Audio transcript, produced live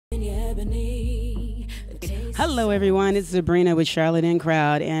ebony. Hello everyone, it's Zabrina with Charlotte in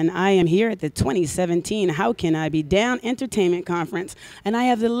Crowd, and I am here at the 2017 How Can I Be Down Entertainment Conference, and I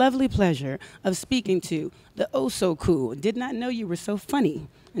have the lovely pleasure of speaking to the oh-so-cool, did not know you were so funny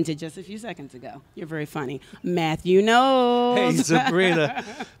until just a few seconds ago. You're very funny, Mathew Knowles. Hey, Zabrina.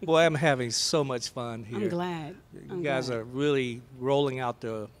 Boy, I'm having so much fun here. I'm glad. You guys are really rolling out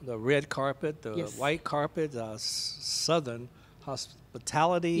the red carpet, the Yes. white carpet, Southern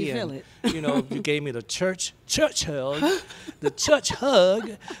hospitality. You feel and, it. You know, you gave me the church hug, the church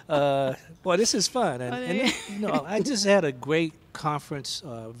hug. Boy, this is fun. And you know, I just had a great conference,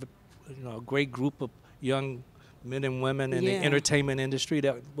 you know, a great group of young men and women in the entertainment industry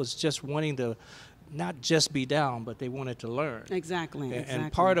that was just wanting to not just be down, but they wanted to learn. Exactly.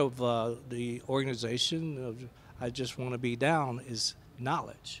 And part of the organization of I Just Want to Be Down is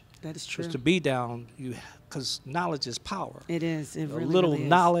knowledge. That is true. Because to be down, because knowledge is power. It is. It really, a little really is.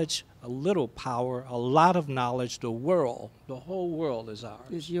 knowledge, a little power, a lot of knowledge. The whole world is ours.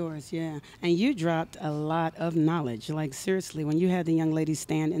 It's yours, yeah. And you dropped a lot of knowledge. Like, seriously, when you had the young lady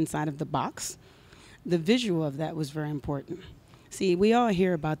stand inside of the box, the visual of that was very important. See, we all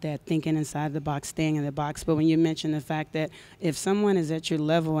hear about that thinking inside the box, staying in the box, but when you mention the fact that if someone is at your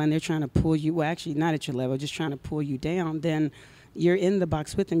level and they're trying to pull you, well, actually not at your level, just trying to pull you down, then you're in the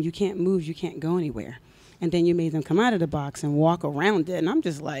box with them. You can't move. You can't go anywhere. And then you made them come out of the box and walk around it, and I'm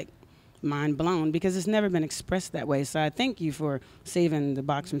just like, mind blown, because it's never been expressed that way. So I thank you for saving the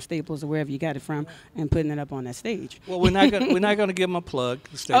box from Staples or wherever you got it from and putting it up on that stage. Well, we're not gonna give them a plug.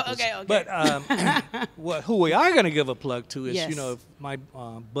 Staples. Oh, okay. But who we are gonna give a plug to is Yes. you know my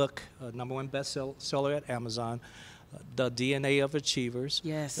book, #1 bestseller at Amazon, The DNA of Achievers.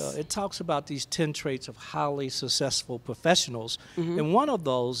 Yes. It talks about these 10 traits of highly successful professionals, and one of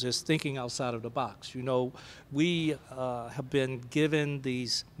those is thinking outside of the box. You know, we have been given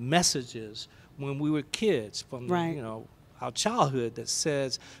these messages when we were kids from you know our childhood that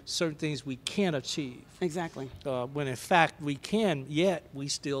says certain things we can't achieve. Exactly. When in fact we can, yet we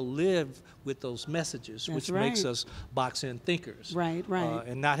still live with those messages, That's which right. makes us box-in thinkers. Right, right.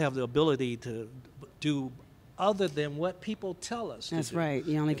 And not have the ability to do other than what people tell us. That's to do. right.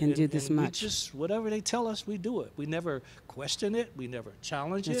 You only can do this and much. We just, whatever they tell us, we do it. We never question it. We never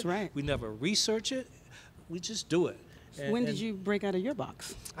challenge it. That's right. We never research it. We just do it. When did you break out of your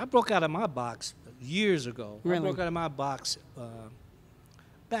box? I broke out of my box years ago. Really? I broke out of my box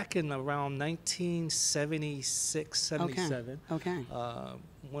back in around 1976, 77. Okay.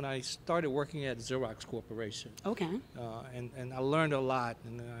 When I started working at Xerox Corporation. Okay. And I learned a lot.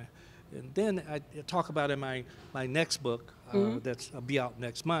 And then I talk about in my next book that's will be out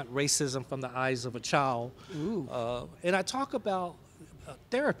next month, Racism from the Eyes of a Child. And I talk about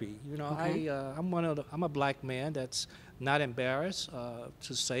therapy. You know, I'm a black man that's not embarrassed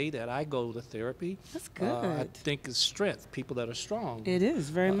to say that I go to therapy. That's good. I think it's strength, people that are strong. It is,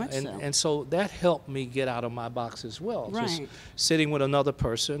 very much so. And so that helped me get out of my box as well. Right. Just sitting with another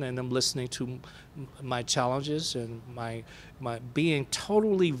person and them listening to my challenges and my being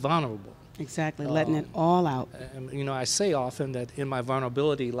totally vulnerable. Exactly, letting it all out. And, you know, I say often that in my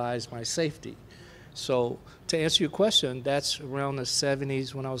vulnerability lies my safety. So to answer your question, that's around the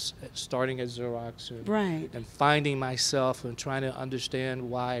 70s when I was starting at Xerox and finding myself and trying to understand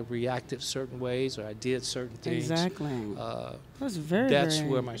why I reacted certain ways or I did certain things. Exactly. That's that's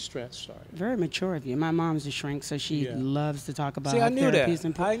where my strength started. Very mature of you. My mom's a shrink, so she loves to talk about See, I knew that.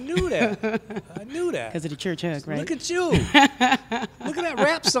 I knew that. I knew that. Because of the church hug, right? Look at you. Look at that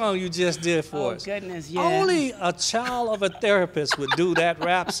rap song you just did for us. Oh, goodness, yeah. Only a child of a therapist would do that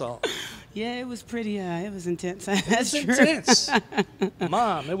rap song. Yeah, it was pretty, it was intense. That's It true. was intense.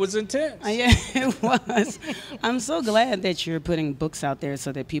 Mom, it was intense. Yeah, it was. I'm so glad that you're putting books out there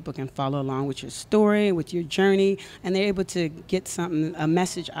so that people can follow along with your story, with your journey, and they're able to get a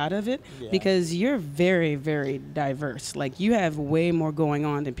message out of it because you're very, very diverse. Like, you have way more going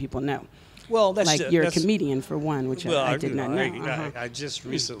on than people know. Well, you're a comedian, for one, which I did not know. I just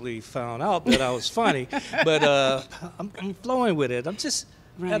recently found out that I was funny, but I'm flowing with it. I'm just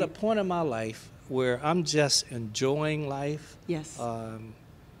at a point in my life where I'm just enjoying life. Yes. You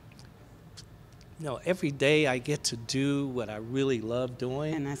know, every day I get to do what I really love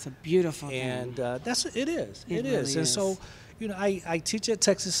doing. And that's a beautiful thing. And it is. It really is. And is. so, you know, I teach at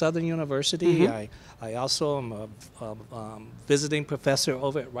Texas Southern University. I also am a visiting professor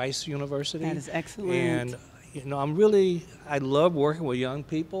over at Rice University. That is excellent. And, you know, I love working with young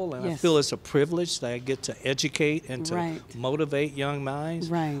people, and I feel it's a privilege that I get to educate and to motivate young minds.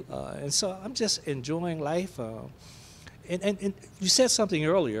 Right. And so I'm just enjoying life. And you said something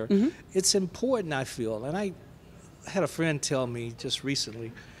earlier. It's important, I feel, and I had a friend tell me just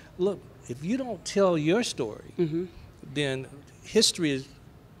recently, look, if you don't tell your story, then history is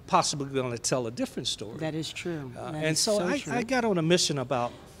possibly going to tell a different story. That is true. And so I got on a mission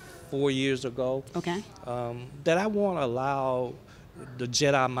about 4 years ago. Okay. That I won't allow the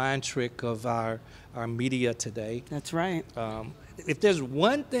Jedi mind trick of our media today. That's right. If there's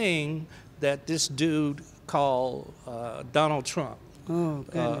one thing that this dude called Donald Trump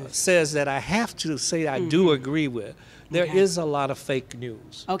says that I have to say I do agree with, there is a lot of fake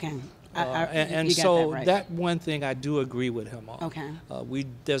news. Okay. And so that one thing I do agree with him on. Okay.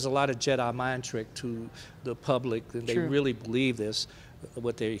 There's a lot of Jedi mind trick to the public, and they really believe this,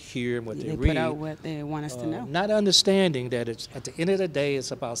 what they hear and what they read. They put out what they want us to know. Not understanding that it's at the end of the day,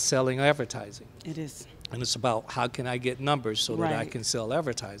 it's about selling advertising. It is. And it's about how can I get numbers so that I can sell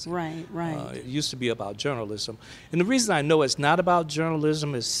advertising. Right. It used to be about journalism. And the reason I know it's not about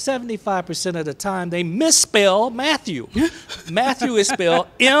journalism is 75% of the time they misspell Matthew. Matthew is spelled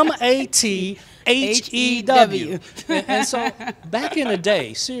Mathew. And so back in the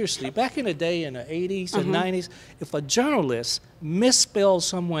day, seriously, back in the day in the 80s and 90s, if a journalist misspelled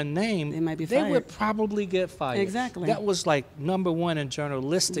someone's name, they would probably get fired. Exactly. That was like number 1 in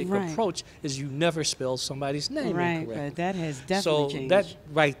journalistic approach is you never spell somebody's name incorrectly. Right, that has definitely changed. So that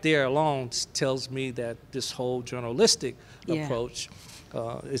right there alone tells me that this whole journalistic approach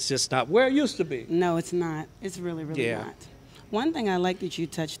is just not where it used to be. No, it's not. It's really, really not. One thing I like that you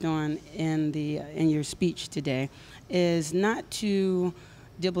touched on in your speech today is not to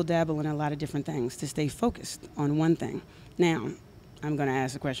dibble-dabble in a lot of different things, to stay focused on one thing. Now, I'm going to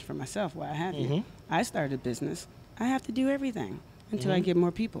ask a question for myself while I have you. I started a business. I have to do everything until I get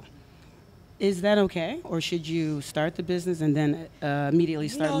more people. Is that okay? Or should you start the business and then immediately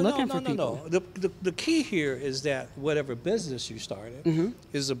start looking for people? No. The key here is that whatever business you started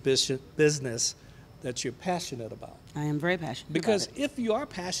is a business that you're passionate about. I am very passionate because about it. if you are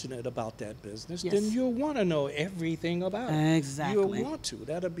passionate about that business, then you'll want to know everything about it. Exactly. You'll want to.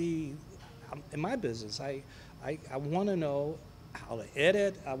 That'll be, in my business, I want to know how to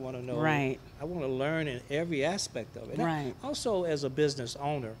edit. I want to know. Right. I want to learn in every aspect of it. Right. Also, as a business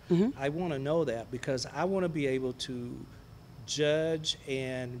owner, I want to know that because I want to be able to judge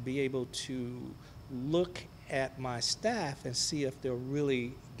and be able to look at my staff and see if they're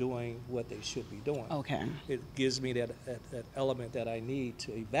really doing what they should be doing. Okay. It gives me that element that I need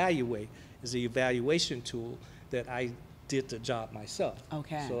to evaluate is the evaluation tool that I did the job myself.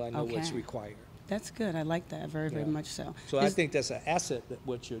 Okay. So I know what's required. That's good. I like that very, very much so. So I think that's an asset that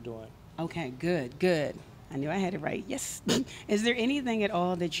what you're doing. Okay, good. I knew I had it right. Yes. Is there anything at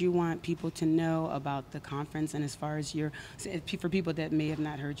all that you want people to know about the conference, and as far as for people that may have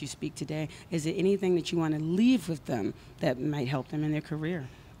not heard you speak today, is there anything that you want to leave with them that might help them in their career?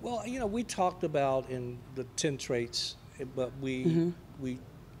 Well, we talked about in the 10 traits, but we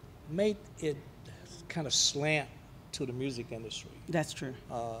made it kind of slant to the music industry. That's true.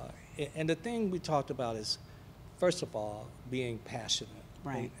 And the thing we talked about is, first of all, being passionate.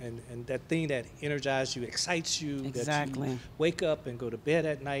 Right. And that thing that energizes you, excites you, exactly. that you wake up and go to bed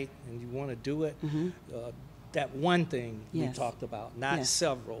at night and you want to do it. That one thing we talked about, not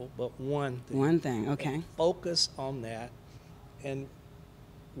several, but one thing. One thing, okay. And focus on that. And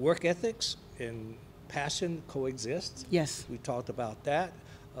work ethics and passion coexist. Yes. We talked about that.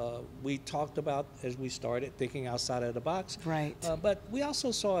 We talked about, as we started, thinking outside of the box. Right. But we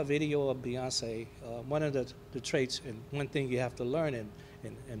also saw a video of Beyonce. One of the traits, and one thing you have to learn in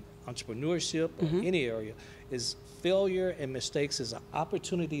entrepreneurship or any area, is failure and mistakes is an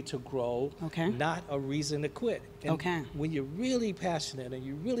opportunity to grow, not a reason to quit. And when you're really passionate and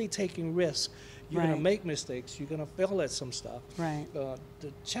you're really taking risks, you're going to make mistakes. You're going to fail at some stuff. Right.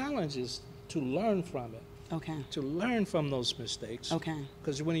 The challenge is to learn from it. To learn from those mistakes.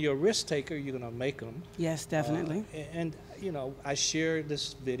 Because when you're a risk taker, you're going to make them. Yes, definitely. And I shared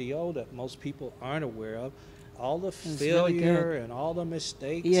this video that most people aren't aware of. All the failure and all the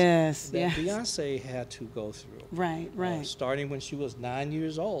mistakes that Beyonce had to go through. Right. Starting when she was 9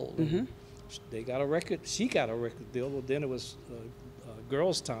 years old. They got a record. She got a record deal. Well, then it was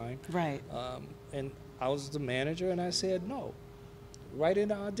Girls' Time. Right. And I was the manager, and I said no. Right in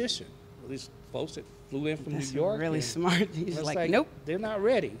the audition. These folks that flew in from New York. Really smart. He's like, nope. They're not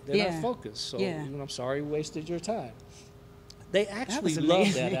ready. They're not focused. So I'm sorry, wasted your time. They actually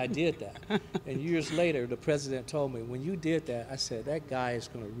loved that I did that. And years later, the president told me, when you did that, I said, that guy is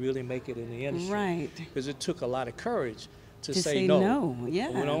going to really make it in the industry. Right. Because it took a lot of courage to say no.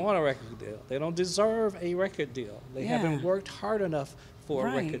 Yeah. We don't want a record deal. They don't deserve a record deal. They haven't worked hard enough for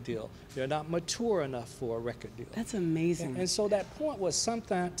a record deal. They're not mature enough for a record deal. That's amazing. And so that point was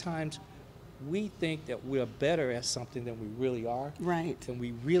sometimes we think that we're better at something than we really are. Right. And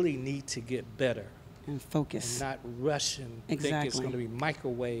we really need to get better. And focus. And not rush and think it's going to be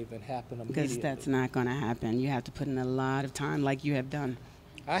microwave and happen immediately. Because that's not going to happen. You have to put in a lot of time like you have done.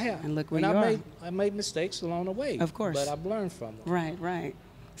 I have. And look where you are. I made mistakes along the way. Of course. But I've learned from them. Right, right.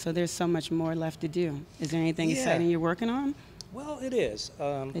 So there's so much more left to do. Is there anything exciting you're working on? Well, it is.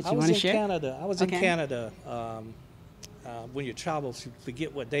 I you was in share? Canada. I was in Canada. When you travel, you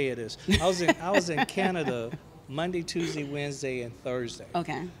forget what day it is. I was in Canada Monday, Tuesday, Wednesday, and Thursday.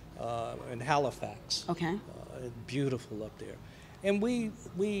 Okay. In Halifax. Okay. Beautiful up there. And we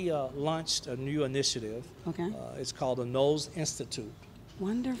launched a new initiative. Okay. It's called the Knowles Institute.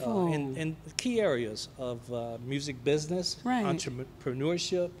 Wonderful. In key areas of music business, right.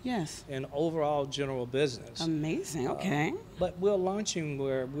 entrepreneurship, yes, and overall general business. Amazing. Okay. But we're launching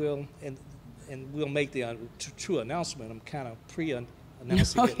where we'll make the true announcement. I'm kind of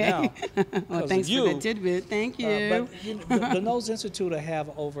announcing it now. Well, thanks for the tidbit. Thank you. But the Knowles Institute will have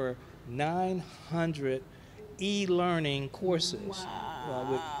over 900 e-learning courses. Wow.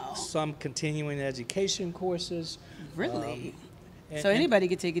 With some continuing education courses. Really? So anybody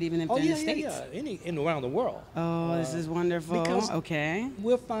could take it even if they're in the States? Around the world. Oh, this is wonderful. Because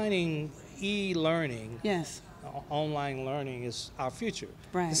we're finding e-learning. Yes. Online learning is our future.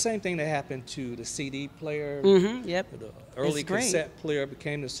 Right. The same thing that happened to the CD player. Mm-hmm. Yep. The early cassette player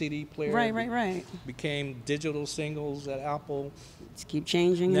became the CD player. Right. Became digital singles at Apple. Just keep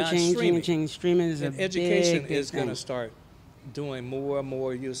changing now and changing and changing. Streaming is a education big is going to start doing more and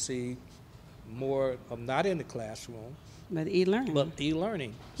more. You'll see more of not in the classroom. But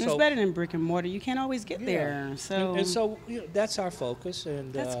e-learning. It's better than brick and mortar. You can't always get there. So so that's our focus,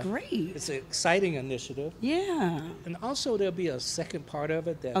 and that's great. It's an exciting initiative. Yeah. And also there'll be a second part of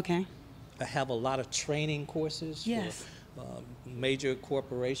it that I have a lot of training courses. Yes. For major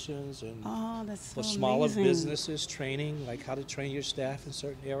corporations and for smaller businesses, training like how to train your staff in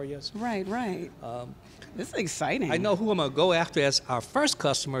certain areas. Right. This is exciting. I know who I'm going to go after as our first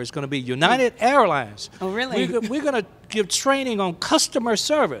customer is going to be United Airlines. Oh, really? We're going to give training on customer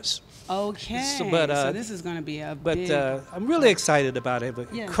service. Okay. So this is going to be a big... But I'm really excited about it.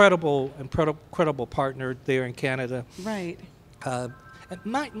 Incredible partner there in Canada. Right. And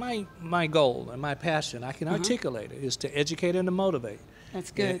my goal and my passion, I can articulate it, is to educate and to motivate.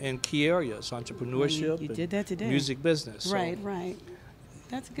 That's good. In key areas, entrepreneurship, you did that today. Music business. Right.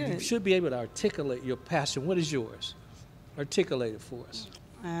 That's good. You should be able to articulate your passion. What is yours? Articulate it for us.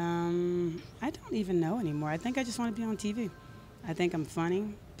 I don't even know anymore. I think I just want to be on TV. I think I'm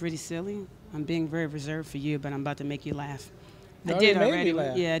funny, pretty silly. I'm being very reserved for you, but I'm about to make you laugh. I did already.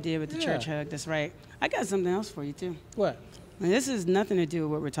 Yeah, I did with the church hug. That's right. I got something else for you, too. What? And this has nothing to do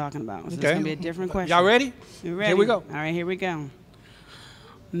with what we're talking about. So it's going to be a different question. Y'all ready? You ready? Here we go. All right, here we go.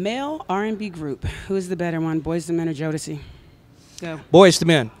 Male R&B group. Who is the better one, Boyz II Men or Jodeci? Go. Boyz II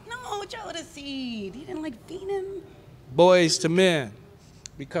Men. No, Jodeci. You didn't like Venom? Boyz II Men.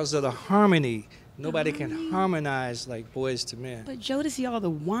 Because of the harmony. Nobody can harmonize like Boyz II Men. But Jodeci, all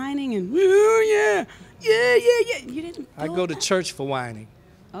the whining and, yeah. You didn't. I go to church for whining.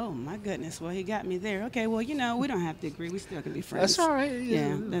 Oh, my goodness. Well, he got me there. Okay, well, we don't have to agree. We still can be friends. That's all right.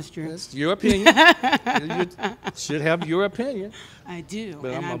 Yeah, that's true. That's your opinion. You should have your opinion. I do.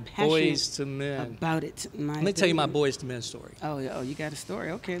 But and I'm a passionate Boyz II Men. about it. Let me tell you my Boyz II Men story. Oh, you got a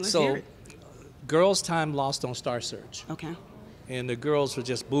story. Okay, let's hear it. Girls' Time lost on Star Search. Okay. And the girls were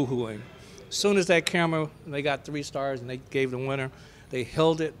just boo-hooing. As soon as that camera, they got 3 stars and they gave the winner, they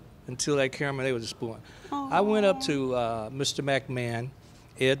held it until that camera, they were just booing. Oh. I went up to Mr. McMahon,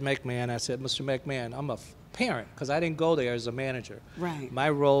 Ed McMahon. I said, Mr. McMahon, I'm a parent because I didn't go there as a manager. Right. My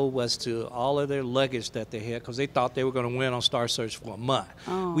role was to all of their luggage that they had because they thought they were going to win on Star Search for a month.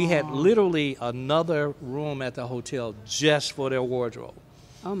 Oh. We had literally another room at the hotel just for their wardrobe.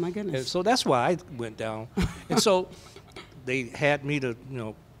 Oh, my goodness. And so that's why I went down. And so they had me to,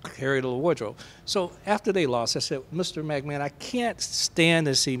 carry the wardrobe. So after they lost, I said, Mr. McMahon, I can't stand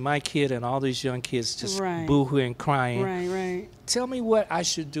to see my kid and all these young kids just boo-hooing, crying. Right. Tell me what I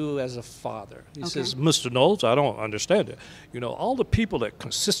should do as a father. He says, Mr. Knowles, I don't understand it. All the people that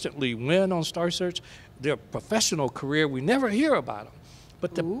consistently win on Star Search, their professional career, we never hear about them.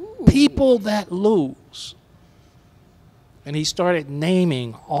 But the people that lose, and he started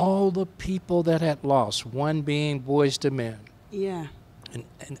naming all the people that had lost, one being Boyz II Men. Yeah.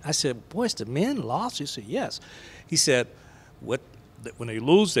 And I said, Boyz II Men lost? He said, yes. He said, when they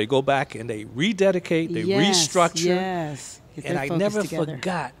lose, they go back and they rededicate, they restructure. Yes. And I never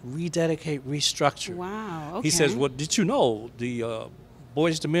forgot rededicate, restructure. Wow. Okay. He says, well, did you know the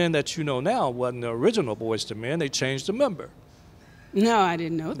Boyz II Men that you know now wasn't the original Boyz II Men? They changed the member. No, I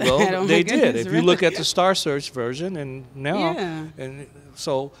didn't know that. Well, Oh, they my goodness, did. If really? you look at the Star Search version, and now, Yeah. and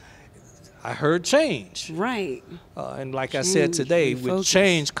so I heard change. Right. And like I said today, with refocus.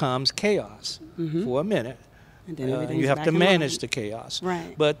 change comes chaos for a minute. And then You everything's have back to in manage line. the chaos.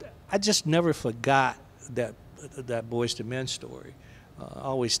 Right. But I just never forgot that Boyz II Men story.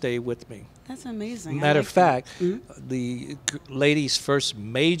 Always stayed with me. That's amazing. I Matter of like that. fact, the ladies' first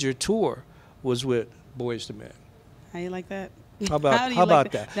major tour was with Boyz II Men. How you like that? How about, do you how like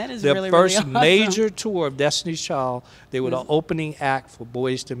about that? That is Their really, first really awesome. major tour of Destiny's Child, they were the opening act for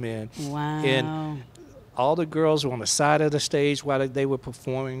Boyz II Men. Wow. And all the girls were on the side of the stage while they were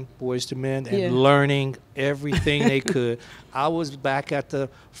performing Boyz II Men and Yeah. learning everything they could. I was back at the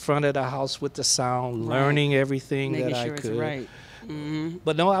front of the house with the sound, Right. learning everything Making that sure I it's could. right. Mm-hmm.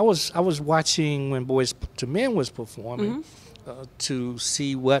 But no, I was watching when Boyz II Men was performing to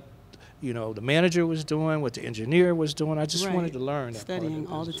see what the manager was doing, what the engineer was doing. I just wanted to learn that part of Studying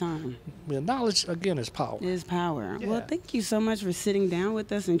all the time. Yeah, knowledge again is power. Is power. Yeah. Well, thank you so much for sitting down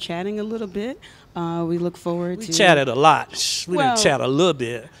with us and chatting a little bit. We look forward We to. chatted a lot. We Well, didn't chat a little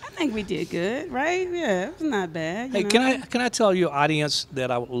bit. I think we did good, right? Yeah, it was not bad. Hey, can I tell your audience that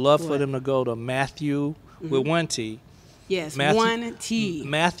I would love for What? them to go to Mathew with one T, Yes, Matthew- one T.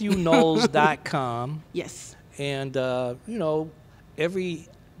 MathewKnowles.com, Yes. and every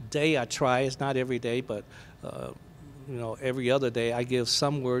day I try. It's not every day, but every other day I give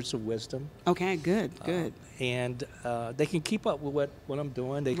some words of wisdom. Okay, good, good. And they can keep up with what I'm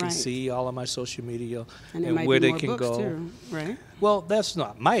doing. They can Right. see all of my social media And there and might where be they more can books go. too, right? Well, that's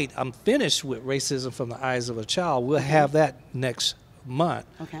not might. I'm finished with Racism from the Eyes of a Child. We'll have that next month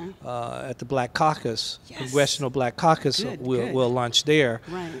Okay. at the Black Caucus, Yes. Congressional Black Caucus. Good, we'll good. we'll launch there.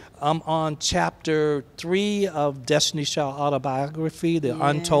 Right. I'm on chapter 3 of Destiny's Child autobiography, the Yeah.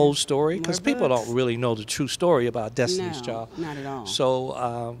 untold story, because More people books. don't really know the true story about Destiny's No, Child. not at all. So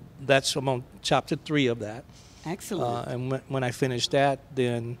I'm on chapter 3 of that. Excellent. And when I finish that,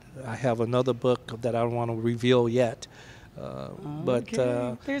 then I have another book that I don't want to reveal yet. But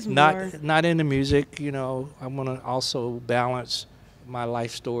Okay. There's more. not in the music. I want to also balance my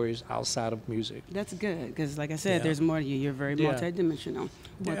life stories outside of music. That's good because, like I said, Yeah. there's more to you. You're very Yeah. multidimensional.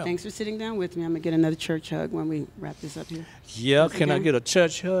 Well, Yeah. thanks for sitting down with me. I'm going to get another church hug when we wrap this up here. Yeah, Once can I again. get a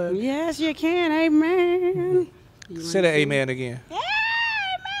church hug? Yes, you can. Amen. You Say wanna that sing? amen again. Amen.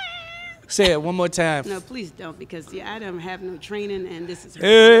 Say it one more time. No, please don't because I don't have no training and this is her.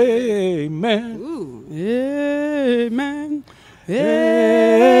 Amen. Ooh. Amen.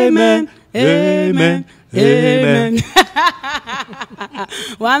 Amen. Amen. Amen.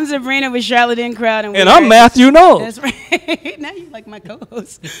 Well, I'm Zabrina with Charlotte In Crowd. And I'm Mathew Knowles. That's right. Now you like my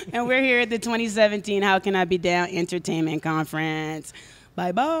co-host. And we're here at the 2017 How Can I Be Down Entertainment Conference.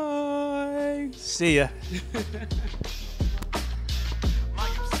 Bye-bye. See ya.